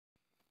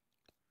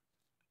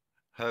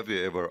Have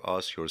you ever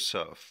asked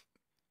yourself,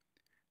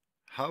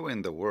 how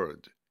in the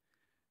world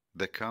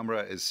the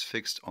camera is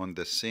fixed on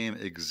the same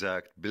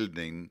exact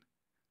building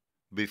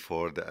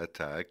before the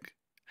attack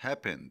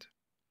happened?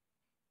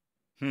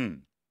 Hmm.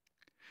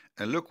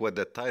 And look what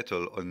the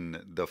title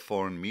on the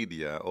foreign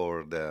media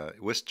or the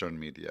Western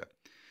media: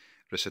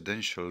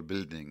 residential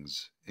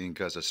buildings in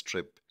Gaza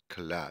Strip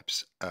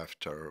collapse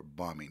after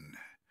bombing.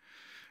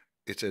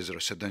 It is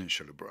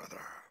residential,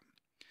 brother.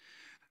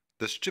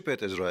 The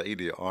stupid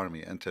Israeli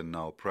army until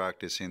now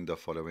practicing the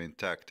following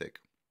tactic.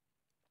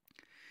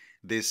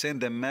 They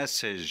send a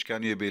message,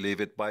 can you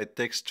believe it, by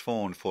text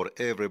phone for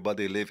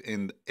everybody live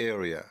in the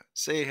area.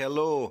 Say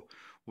hello,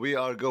 we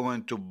are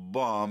going to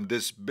bomb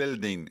this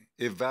building,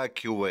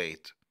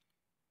 evacuate.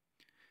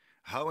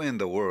 How in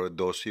the world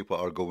those people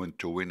are going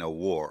to win a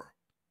war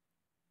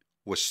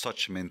with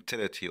such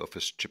mentality of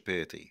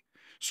stupidity?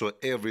 So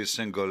every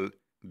single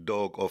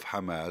dog of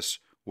Hamas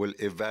will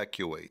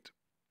evacuate.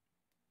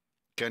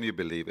 Can you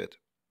believe it?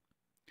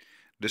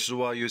 This is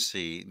why you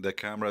see the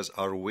cameras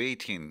are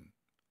waiting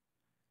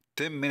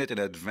 10 minutes in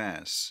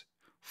advance,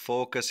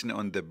 focusing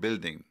on the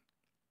building.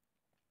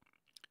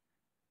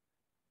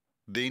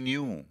 They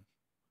knew,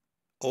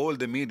 all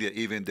the media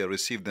even, they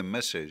received the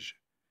message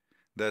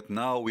that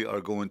now we are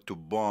going to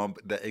bomb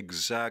the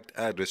exact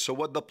address. So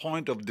what the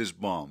point of this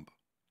bomb?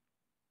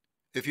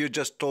 If you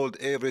just told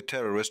every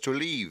terrorist to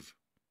leave.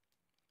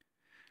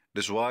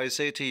 This is why I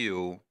say to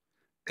you,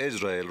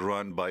 Israel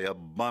run by a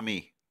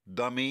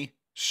dummy,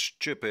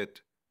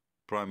 stupid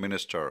prime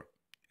minister.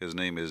 His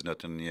name is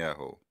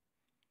Netanyahu.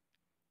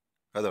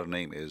 Other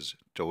name is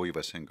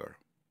Tawiva Singer.